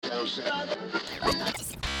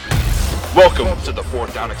Welcome to the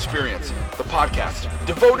Fourth Down Experience, the podcast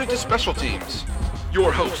devoted to special teams.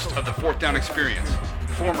 Your host of the Fourth Down Experience,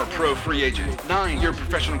 former pro free agent, 9-year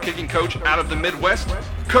professional kicking coach out of the Midwest,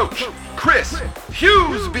 Coach Chris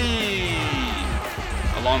Hughesby.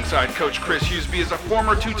 Alongside Coach Chris Hughesby is a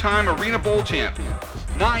former 2-time Arena Bowl champ,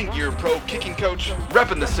 9-year pro kicking coach,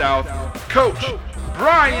 repping the South, Coach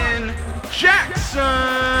Brian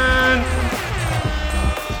Jackson.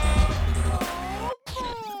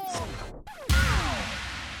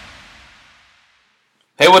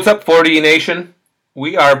 Hey, what's up, 4D Nation?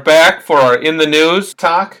 We are back for our In the News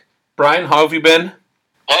talk. Brian, how have you been?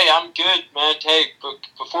 Hey, I'm good, man. Hey,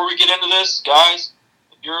 before we get into this, guys,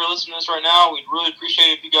 if you're listening to this right now, we'd really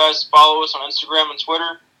appreciate it if you guys follow us on Instagram and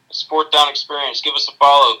Twitter, Sport Down Experience. Give us a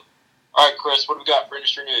follow. All right, Chris, what do we got for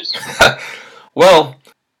industry news? Well,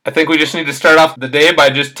 I think we just need to start off the day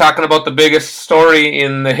by just talking about the biggest story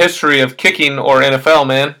in the history of kicking or NFL,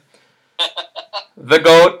 man. The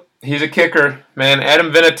GOAT. He's a kicker, man.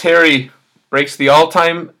 Adam Vinatieri breaks the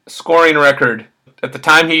all-time scoring record. At the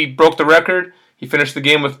time he broke the record, he finished the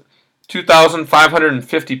game with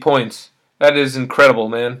 2,550 points. That is incredible,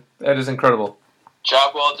 man. That is incredible.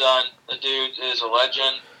 Job well done. The dude is a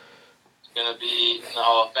legend. He's going to be in the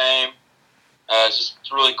Hall of Fame. It's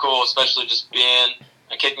really cool, especially just being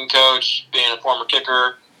a kicking coach, being a former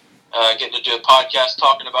kicker, getting to do a podcast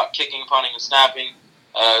talking about kicking, punting, and snapping.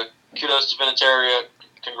 Kudos to Vinatieri.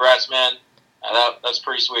 Congrats, man. That's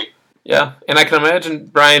pretty sweet. Yeah, and I can imagine,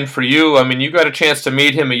 Brian, for you, I mean, you got a chance to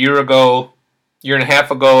meet him a year and a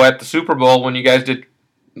half ago at the Super Bowl when you guys did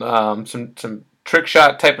some trick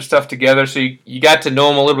shot type of stuff together, so you got to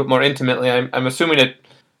know him a little bit more intimately. I'm assuming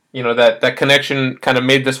that connection kind of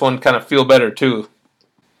made this one kind of feel better, too.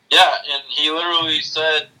 Yeah, and he literally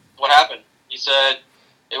said what happened. He said,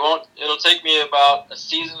 it'll take me about a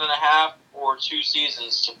season and a half or 2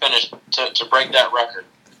 seasons to finish, to break that record.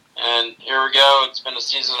 And here we go, it's been a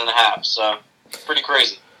season and a half, so pretty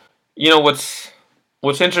crazy. You know, what's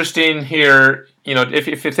interesting here, you know, if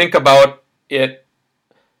you think about it,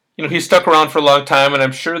 you know, he stuck around for a long time, and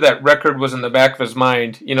I'm sure that record was in the back of his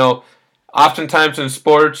mind. You know, oftentimes in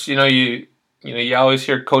sports, you always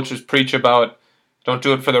hear coaches preach about don't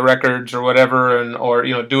do it for the records or whatever, or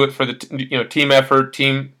do it for the team effort,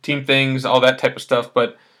 team things, all that type of stuff.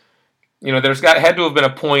 But you know, had to have been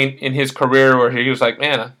a point in his career where he was like,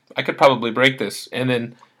 man, I could probably break this. And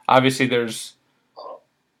then obviously there's,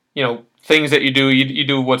 things that you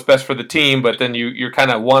do what's best for the team, but then you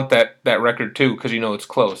kind of want that record too because it's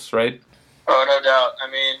close, right? Oh, no doubt.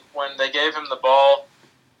 I mean, when they gave him the ball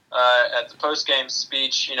at the post-game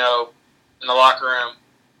speech, in the locker room,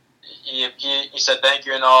 he said thank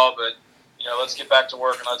you and all, but let's get back to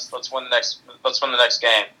work and let's win the next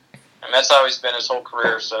game. And that's how he's been his whole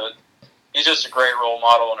career. So he's just a great role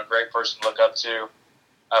model and a great person to look up to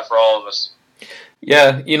for all of us.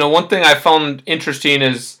 Yeah, one thing I found interesting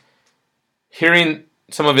is hearing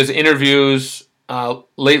some of his interviews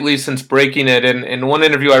lately since breaking it. And one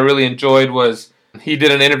interview I really enjoyed was he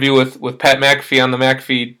did an interview with Pat McAfee on the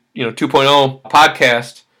McAfee 2.0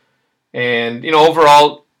 podcast. And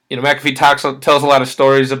overall, McAfee tells a lot of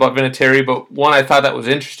stories about Vinatieri, but one I thought that was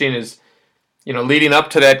interesting is leading up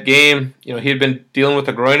to that game, he had been dealing with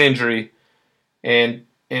a groin injury, and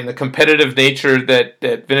the competitive nature that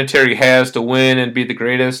Vinatieri has to win and be the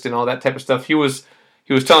greatest and all that type of stuff. He was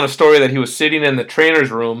telling a story that he was sitting in the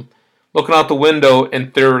trainer's room, looking out the window,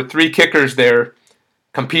 and there were 3 kickers there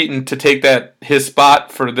competing to take his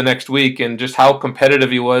spot for the next week, and just how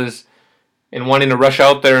competitive he was and wanting to rush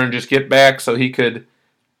out there and just get back so he could,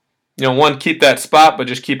 one, keep that spot, but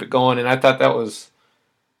just keep it going. And I thought that was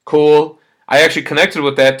cool. I actually connected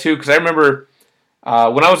with that too because I remember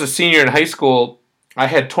when I was a senior in high school, I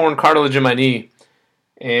had torn cartilage in my knee,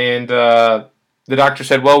 and the doctor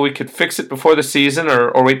said, well, we could fix it before the season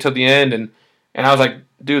or wait till the end, and I was like,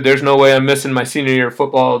 dude, there's no way I'm missing my senior year of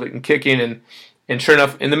football and kicking, and sure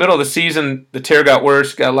enough, in the middle of the season, the tear got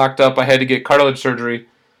worse, got locked up, I had to get cartilage surgery,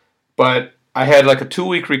 but I had like a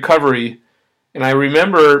 2-week recovery, and I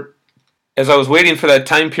remember as I was waiting for that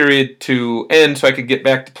time period to end so I could get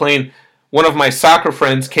back to playing, one of my soccer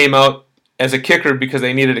friends came out as a kicker because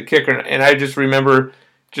they needed a kicker, and I just remember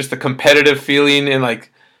just the competitive feeling and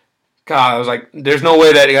like, God, I was like, there's no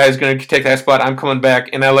way that guy's going to take that spot. I'm coming back,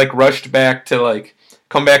 and I rushed back to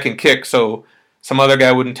come back and kick so some other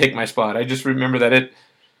guy wouldn't take my spot. I just remember that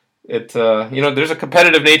there's a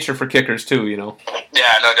competitive nature for kickers too, Yeah,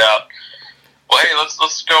 no doubt. Well, hey,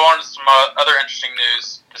 let's go on to some other interesting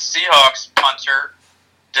news. The Seahawks punter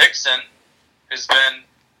Dixon has been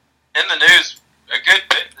in the news a good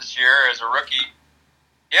bit this year as a rookie.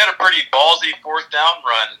 he had a pretty ballsy fourth down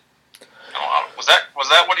run. I don't know, was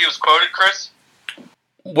that what he was quoted, Chris?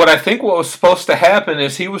 What I think what was supposed to happen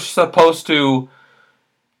is he was supposed to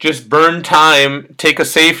just burn time, take a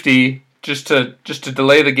safety just to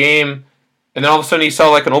delay the game, and then all of a sudden he saw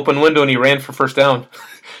like an open window and he ran for first down.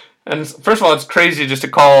 And first of all, it's crazy just to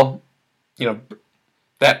call,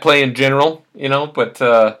 that play in general, but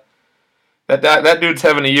that dude's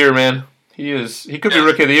having a year, man. He could be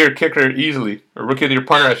Rookie of the Year kicker easily, or Rookie of the Year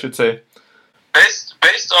punter, I should say.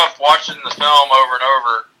 Based off watching the film over and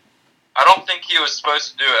over, I don't think he was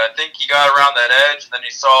supposed to do it. I think he got around that edge, and then he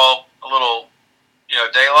saw a little,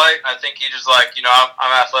 daylight. And I think he just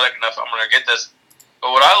I'm athletic enough. I'm going to get this.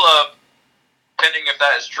 But what I love, depending if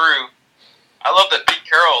that is true, I love that Pete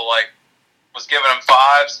Carroll was giving him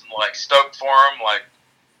fives and stoked for him.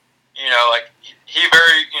 He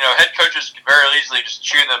very head coaches could very easily just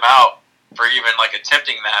chew them out for even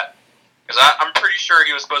attempting that. Because I'm pretty sure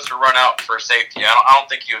he was supposed to run out for a safety. I don't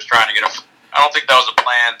think he was trying to get him. I don't think that was a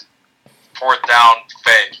planned fourth down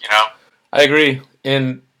fake, I agree.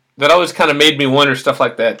 And that always kind of made me wonder stuff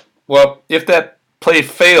like that. Well, if that play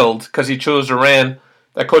failed because he chose to run,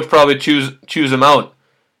 that coach probably choose him out.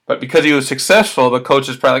 But because he was successful, the coach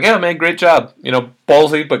is probably yeah, man, great job.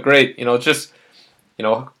 Ballsy, but great. Just,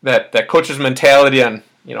 that coach's mentality on,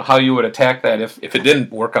 how you would attack that if it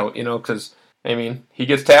didn't work out, because, he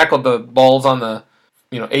gets tackled, the ball's on the,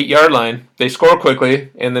 8-yard line. They score quickly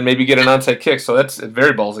and then maybe get an onside kick. So that's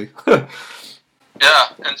very ballsy.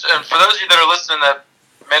 Yeah, and for those of you that are listening that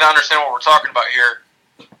may not understand what we're talking about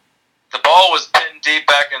here, the ball was pinned deep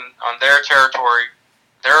back on their territory.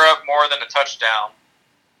 They're up more than a touchdown.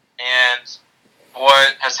 And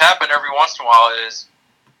what has happened every once in a while is,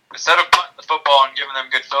 instead of punting the football and giving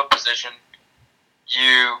them good field position,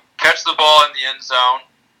 you catch the ball in the end zone,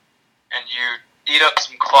 and you eat up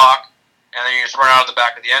some clock, and then you just run out of the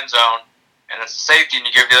back of the end zone, and it's a safety, and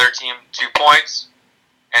you give the other team 2 points,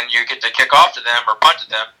 and you get to kick off to them or punt to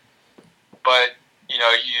them. But,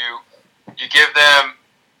 you give them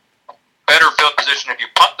better field position if you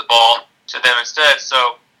punt the ball to them instead.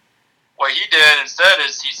 So what he did instead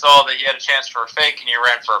is he saw that he had a chance for a fake, and he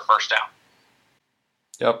ran for a first down.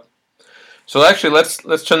 Yep. So actually,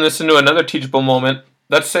 let's turn this into another teachable moment.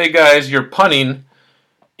 Let's say, guys, you're punting,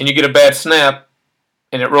 and you get a bad snap,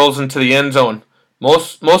 and it rolls into the end zone.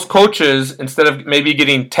 Most coaches, instead of maybe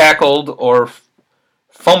getting tackled or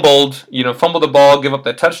fumble the ball, give up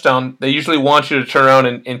that touchdown, they usually want you to turn around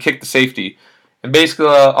and kick the safety. And basically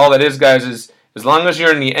all that is, guys, is as long as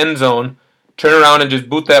you're in the end zone, turn around and just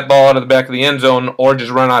boot that ball out of the back of the end zone or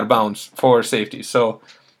just run out of bounds for safety. So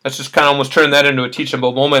let's just kind of almost turn that into a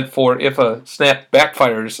teachable moment for if a snap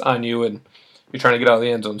backfires on you and you're trying to get out of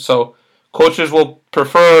the end zone. So coaches will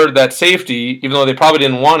prefer that safety, even though they probably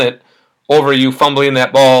didn't want it, over you fumbling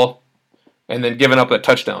that ball and then giving up a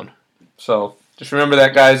touchdown. So just remember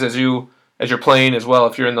that, guys, as you're playing as well,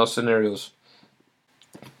 if you're in those scenarios.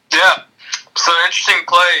 Yeah. So interesting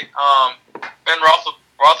play. Ben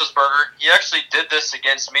Roethlisberger, he actually did this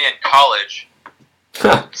against me in college.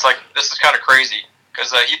 It's this is kind of crazy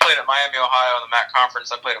because he played at Miami, Ohio in the MAC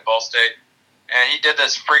conference. I played at Ball State, and he did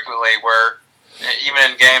this frequently. Where even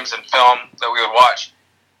in games and film that we would watch,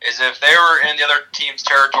 is if they were in the other team's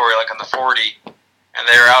territory, like on the 40, and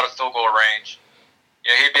they were out of field goal range.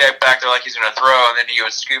 He'd be back there like he's going to throw, and then he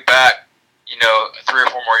would scoot back, 3 or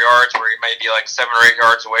 4 more yards, where he may be 7 or 8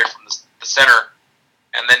 yards away from the center,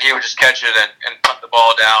 and then he would just catch it and punt the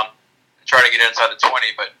ball down and try to get inside the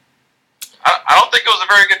 20. But I don't think it was a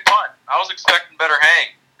very good punt. I was expecting better hang.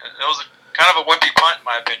 It was kind of a wimpy punt, in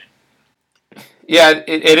my opinion. Yeah,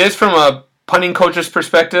 it is from a punting coach's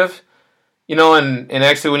perspective, and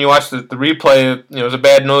actually when you watch the replay, it was a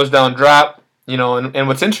bad nose down drop. And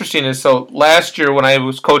what's interesting is, so last year when I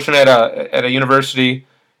was coaching at a university,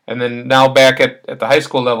 and then now back at the high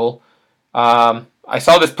school level, I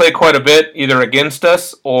saw this play quite a bit, either against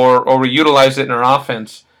us or we utilized it in our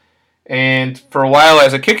offense. And for a while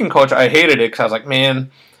as a kicking coach, I hated it because I was like,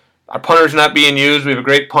 man, our punter's not being used. We have a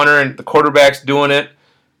great punter, and the quarterback's doing it.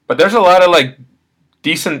 But there's a lot of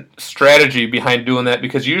decent strategy behind doing that,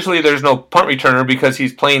 because usually there's no punt returner because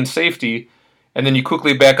he's playing safety, and then you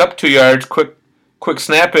quickly back up 2 yards, quick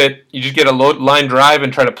snap it. You just get a low line drive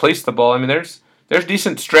and try to place the ball. There's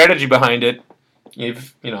decent strategy behind it.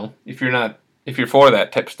 If you're for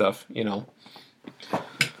that type of stuff. Yeah, no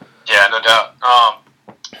doubt.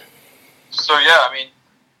 So yeah,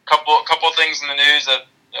 couple of things in the news that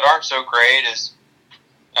aren't so great is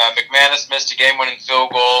McManus missed a game-winning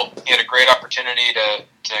field goal. He had a great opportunity to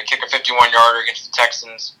kick a 51-yarder against the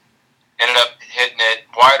Texans. Ended up hitting it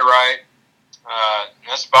wide right.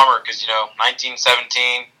 That's a bummer because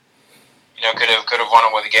 1917, could have won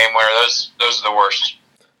it with a game winner. Those are the worst.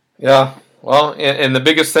 Yeah. Well, and the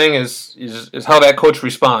biggest thing is how that coach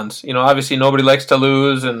responds. Obviously nobody likes to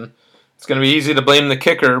lose, and it's going to be easy to blame the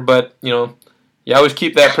kicker, but you always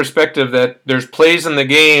keep that perspective that there's plays in the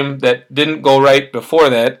game that didn't go right before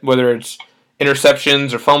that, whether it's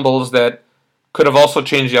interceptions or fumbles that could have also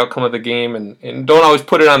changed the outcome of the game, and don't always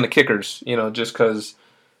put it on the kickers, just because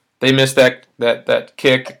they missed that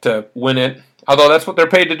kick to win it. Although that's what they're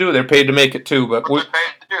paid to do. They're paid to make it too. But they're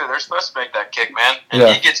paid to do. They're supposed to make that kick, man. And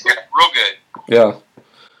yeah. He gets good, real good. Yeah.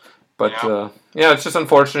 But, it's just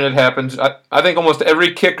unfortunate it happens. I think almost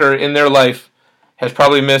every kicker in their life has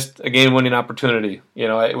probably missed a game-winning opportunity.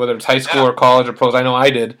 Whether it's high school or college or pros. I know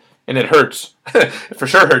I did, and it hurts. It for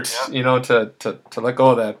sure hurts, to let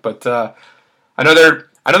go of that. But I know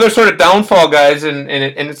they're sort of downfall guys, and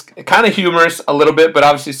it's kind of humorous a little bit, but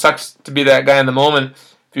obviously sucks to be that guy in the moment.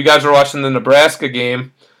 If you guys were watching the Nebraska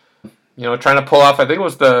game, trying to pull off, I think it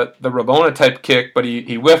was the Rabona type kick, but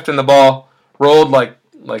he whiffed and the ball rolled like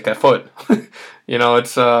a foot.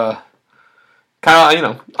 It's kind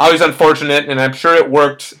of, always unfortunate, and I'm sure it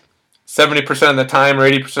worked 70% of the time or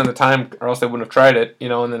 80% of the time, or else they wouldn't have tried it,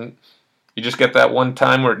 and then you just get that one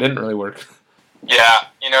time where it didn't really work. Yeah,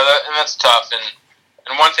 and that's tough,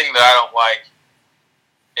 and one thing that I don't like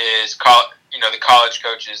is, the college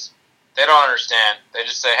coaches. They don't understand. They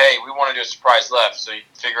just say, hey, we want to do a surprise left, so you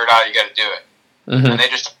figure it out, you got to do it. Mm-hmm. And they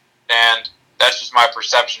just understand. That's just my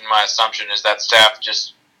perception, my assumption is that staff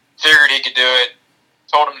just figured he could do it,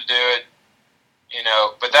 told him to do it,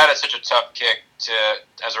 But that is such a tough kick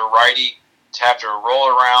as a righty, to have to roll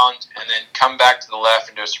around and then come back to the left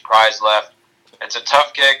and do a surprise left. It's a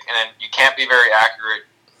tough kick, and then you can't be very accurate.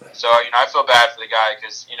 So, I feel bad for the guy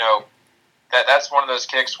because, that's one of those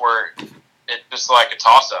kicks where it's just like a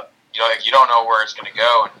toss-up. You don't know where it's going to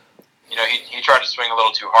go. And, he tried to swing a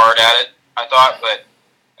little too hard at it, I thought. But,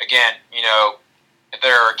 again, if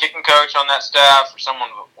they're a kicking coach on that staff or someone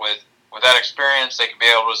with that experience, they could be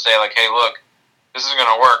able to say, like, hey, look, this isn't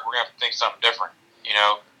going to work. We're going to have to think something different.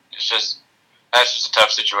 That's just a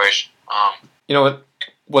tough situation.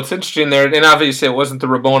 What's interesting there, and obviously it wasn't the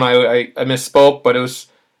Rabona, I misspoke, but it was,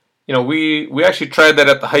 we actually tried that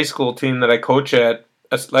at the high school team that I coach at,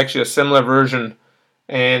 actually a similar version,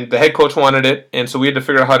 and the head coach wanted it, and so we had to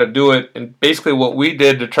figure out how to do it, and basically what we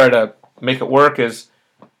did to try to make it work is,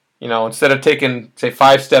 instead of taking, say,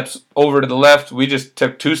 5 steps over to the left, we just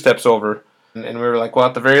took 2 steps over, and we were like, well,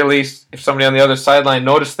 at the very least, if somebody on the other sideline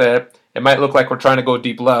noticed that, it might look like we're trying to go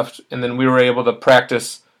deep left, and then we were able to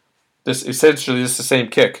practice this. Essentially, this is the same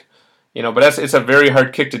kick, but it's a very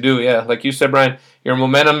hard kick to do. Yeah, like you said, Brian, your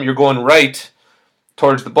momentum, you're going right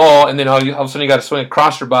towards the ball, and then all of a sudden you got to swing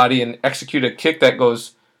across your body and execute a kick that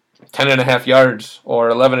goes 10.5 yards or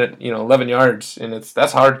 11 yards, and that's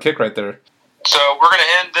a hard kick right there. So we're going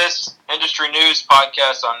to end this industry news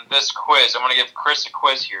podcast on this quiz. I'm going to give Chris a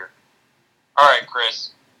quiz here. All right,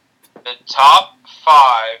 Chris, the top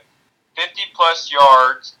 5 50-plus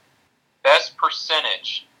yards, best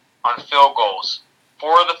percentage on field goals.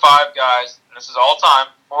 4 of the 5 guys, and this is all time,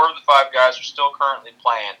 4 of the 5 guys are still currently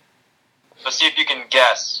playing. Let's see if you can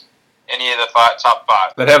guess any of the top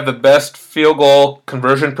 5. That have the best field goal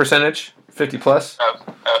conversion percentage, 50-plus?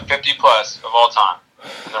 50-plus of all time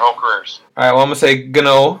in their whole careers. All right, well, I'm going to say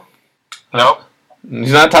Gano. Nope.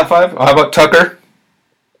 He's not top 5? How about Tucker?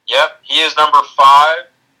 Yep, he is number 5,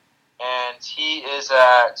 and he is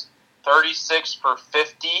at 36 for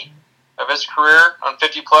 50 of his career on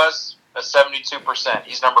 50-plus, that's 72%.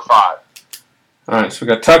 He's number 5. All right, so we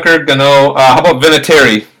got Tucker, Gano. How about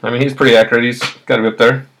Vinatieri? I mean, he's pretty accurate. He's got to be up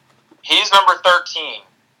there. He's number 13.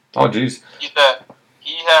 Oh, jeez.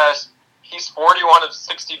 He's 41 of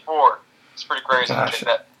 64. It's pretty crazy. Gosh. To take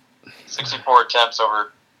that 64 attempts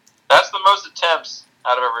over. That's the most attempts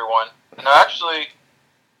out of everyone. No, actually,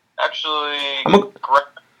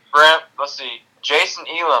 Grant. Let's see. Jason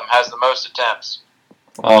Elam has the most attempts.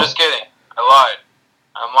 Oh. Just kidding. I lied.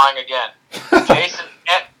 I'm lying again.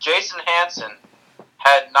 Jason Hansen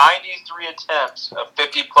had 93 attempts of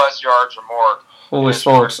 50-plus yards or more. Holy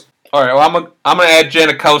smokes. All right, well, I'm going to add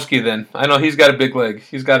Janikowski then. I know he's got a big leg.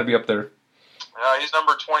 He's got to be up there. He's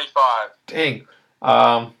number 25. Dang.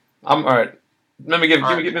 I'm all right. Let me give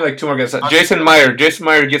me like 2 more guys. Jason Meyer. Jason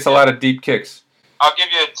Meyer gets a lot of deep kicks. I'll give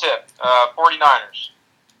you a tip. 49ers.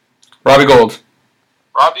 Robbie Gould.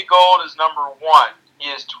 Robbie Gould is number 1. He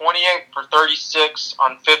is 28 for 36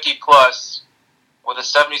 on 50-plus with a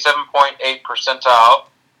 77.8 percentile.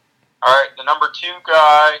 All right, the number 2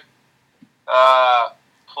 guy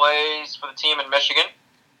plays for the team in Michigan.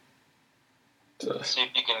 Let's see if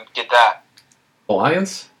you can get that.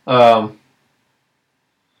 Alliance? Drawing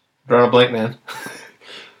a blank, man.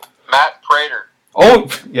 Matt Prater. Oh,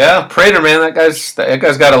 yeah, Prater, man. That guy's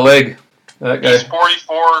got a leg. That guy. He's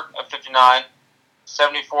 44 of 59,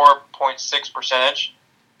 74.6 percentage.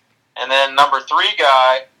 And then number 3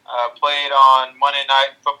 guy played on Monday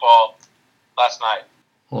Night Football last night.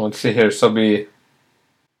 Well, let's see here. So Bitsy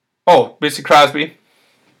Crosby.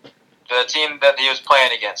 The team that he was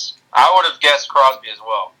playing against. I would have guessed Crosby as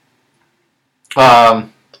well.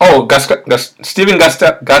 Steven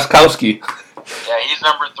Gostkowski. Yeah, he's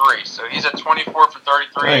number 3. So he's at 24 for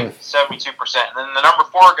 33, Dang. 72%. And then the number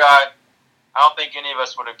 4 guy, I don't think any of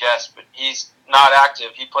us would have guessed, but he's not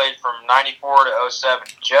active. He played from 94 to 07.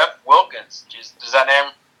 Jeff Wilkins. Does that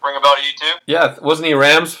name ring a bell to you too? Yeah, wasn't he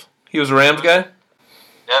Rams? He was a Rams guy?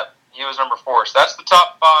 Yep, he was number 4. So that's the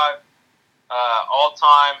top 5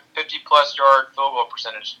 all-time 50-plus yard field goal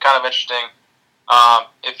percentage. Kind of interesting.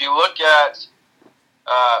 If you look at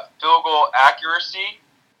field goal accuracy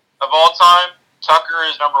of all time, Tucker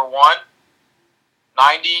is number 1,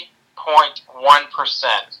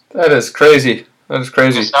 90.1%. That is crazy.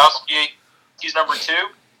 Gostkowski, he's number 2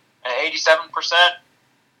 at 87%.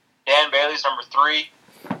 Dan Bailey's number 3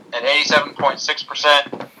 at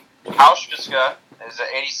 87.6%. Hauschka is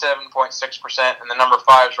at 87.6%, and the number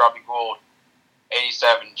 5 is Robbie Gould,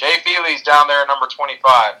 87. Jay Feely's down there at number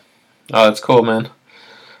 25. Oh, that's cool, man.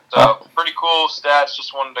 So pretty cool stats.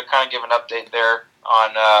 Just wanted to kind of give an update there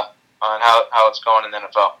on how it's going in the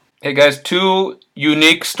NFL. Hey guys, 2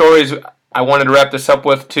 unique stories I wanted to wrap this up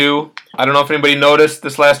with too. I don't know if anybody noticed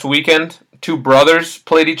this last weekend. 2 brothers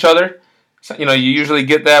played each other. So, you usually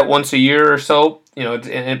get that once a year or so.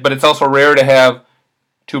 But it's also rare to have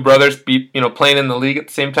 2 brothers be playing in the league at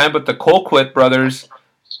the same time. But the Colquitt brothers,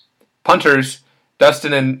 punters,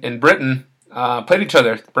 Dustin and Britton, played each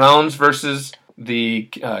other. Browns versus the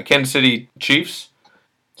Kansas City Chiefs.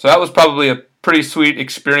 So that was probably a pretty sweet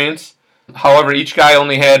experience. However, each guy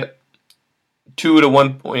only had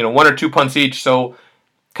 1 or 2 punts each. So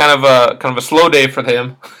kind of a slow day for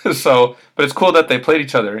them. But it's cool that they played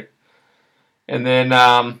each other. And then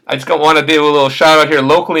I just want to do a little shout out here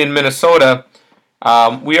locally in Minnesota.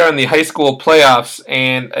 We are in the high school playoffs,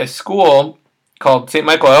 and a school called St.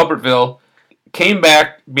 Michael Albertville came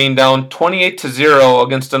back being down 28-0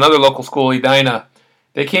 against another local school, Edina.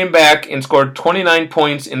 They came back and scored 29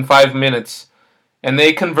 points in 5 minutes, and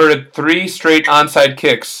they converted 3 straight onside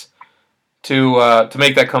kicks to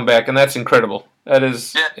make that comeback, and that's incredible. That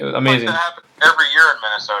is amazing. That happens every year in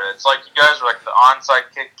Minnesota. It's like you guys are like the onside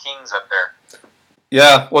kick kings up there.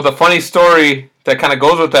 Yeah, well, the funny story that kind of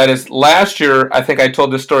goes with that is last year, I think I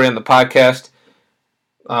told this story on the podcast,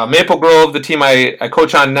 Maple Grove, the team I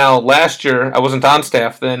coach on now, last year, I wasn't on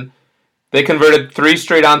staff then, they converted 3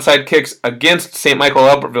 straight onside kicks against St. Michael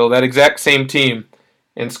Albertville, that exact same team,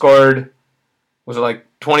 and scored, was it like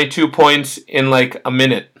 22 points in like a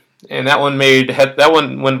minute? And that one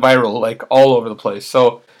went viral, like all over the place.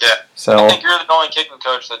 So yeah, I think you're the only kicking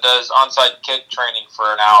coach that does onside kick training for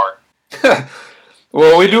an hour.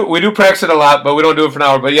 Well, we do practice it a lot, but we don't do it for an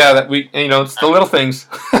hour. But yeah, it's the little things.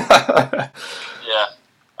 Yeah.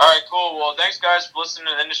 All right, cool. Well, thanks guys for listening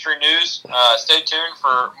to the industry news. Stay tuned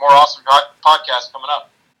for more awesome podcasts coming up.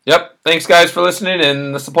 Yep. Thanks guys for listening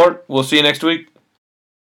and the support. We'll see you next week.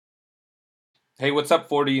 Hey, what's up,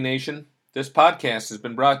 4D Nation? This podcast has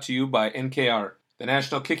been brought to you by NKR, the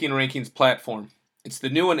National Kicking Rankings platform. It's the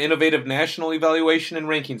new and innovative national evaluation and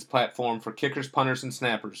rankings platform for kickers, punters, and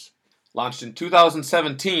snappers. Launched in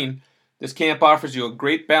 2017, this camp offers you a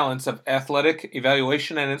great balance of athletic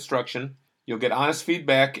evaluation and instruction. You'll get honest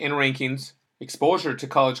feedback and rankings, exposure to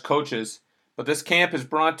college coaches, but this camp is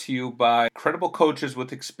brought to you by credible coaches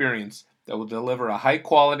with experience that will deliver a high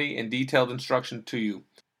quality and detailed instruction to you.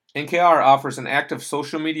 NKR offers an active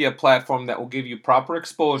social media platform that will give you proper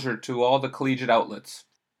exposure to all the collegiate outlets.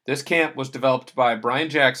 This camp was developed by Brian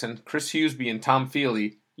Jackson, Chris Hughesby, and Tom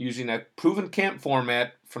Feely using a proven camp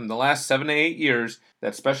format from the last 7 to 8 years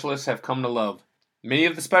that specialists have come to love. Many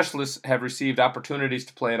of the specialists have received opportunities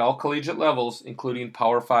to play at all collegiate levels, including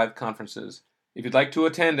Power 5 conferences. If you'd like to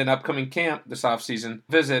attend an upcoming camp this offseason,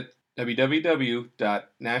 visit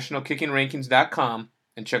www.nationalkickingrankings.com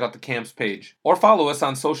and check out the camps page. Or follow us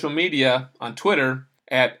on social media on Twitter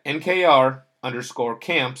at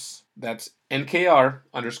NKR_camps. That's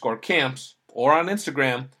NKR_camps. Or on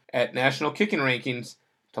Instagram at National Kicking Rankings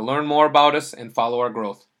to learn more about us and follow our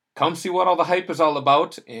growth. Come see what all the hype is all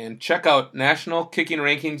about and check out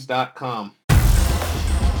nationalkickingrankings.com.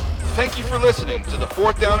 Thank you for listening to the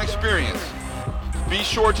Fourth Down Experience. Be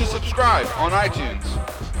sure to subscribe on iTunes.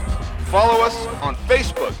 Follow us on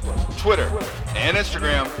Facebook, Twitter, and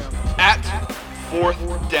Instagram at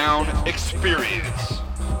Fourth Down Experience.